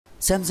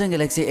Samsung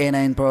Galaxy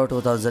A9 Pro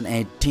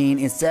 2018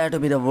 is said to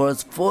be the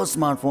world's first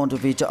smartphone to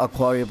feature a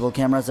quadruple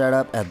camera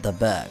setup at the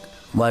back.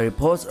 While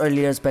reports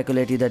earlier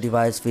speculated the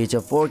device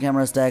featured 4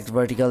 cameras stacked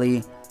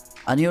vertically,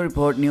 a new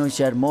report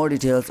shared more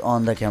details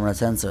on the camera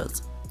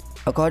sensors.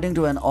 According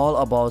to an All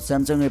About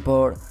Samsung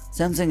report,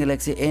 Samsung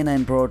Galaxy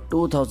A9 Pro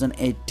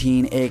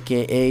 2018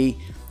 aka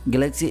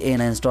Galaxy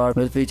A9 Star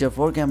will feature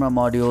 4 camera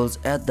modules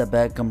at the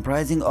back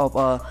comprising of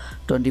a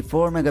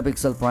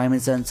 24-megapixel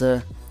primary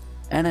sensor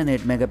and an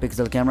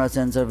 8-megapixel camera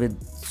sensor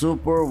with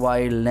super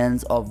wide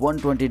lens of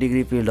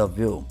 120-degree field of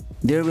view.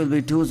 There will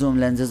be 2 zoom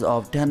lenses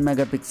of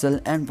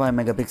 10-megapixel and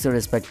 5-megapixel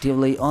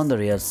respectively on the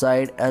rear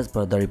side as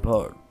per the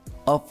report.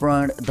 Up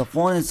front, the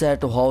phone is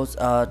said to host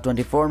a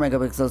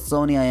 24-megapixel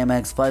Sony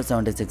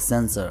IMX576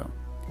 sensor.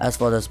 As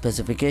for the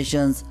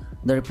specifications,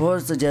 the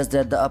report suggests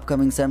that the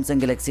upcoming Samsung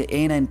Galaxy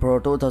A9 Pro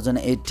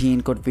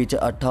 2018 could feature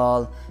a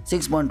tall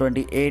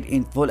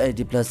 6.28-inch Full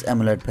HD Plus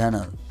AMOLED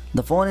panel.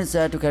 The phone is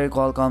said to carry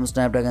Qualcomm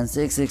Snapdragon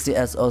 660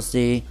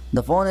 SoC.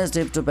 The phone is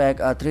tipped to pack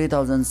a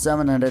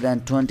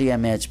 3720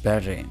 mAh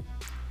battery.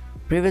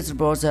 Previous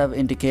reports have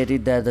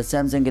indicated that the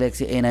Samsung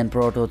Galaxy A9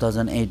 Pro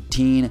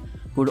 2018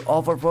 could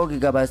offer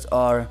 4GB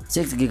or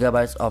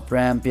 6GB of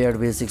RAM paired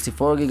with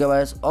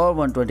 64GB or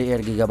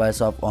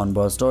 128GB of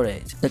onboard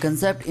storage. The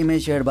concept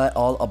image shared by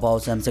All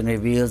About Samsung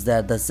reveals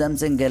that the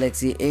Samsung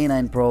Galaxy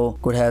A9 Pro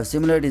could have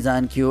similar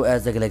design cue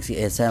as the Galaxy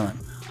A7.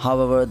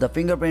 However, the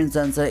fingerprint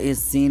sensor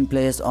is seen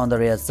placed on the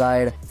rear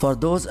side. For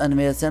those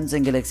unaware,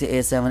 Samsung Galaxy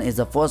A7 is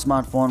the first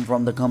smartphone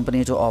from the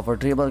company to offer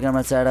triple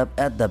camera setup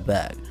at the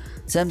back.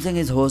 Samsung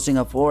is hosting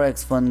a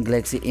 4x Fun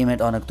Galaxy event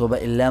on October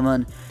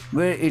 11,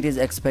 where it is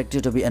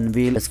expected to be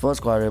unveiled as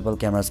first quadruple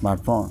camera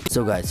smartphone.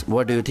 So guys,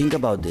 what do you think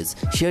about this?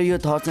 Share your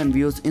thoughts and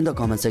views in the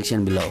comment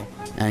section below.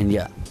 And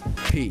yeah,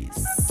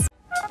 peace.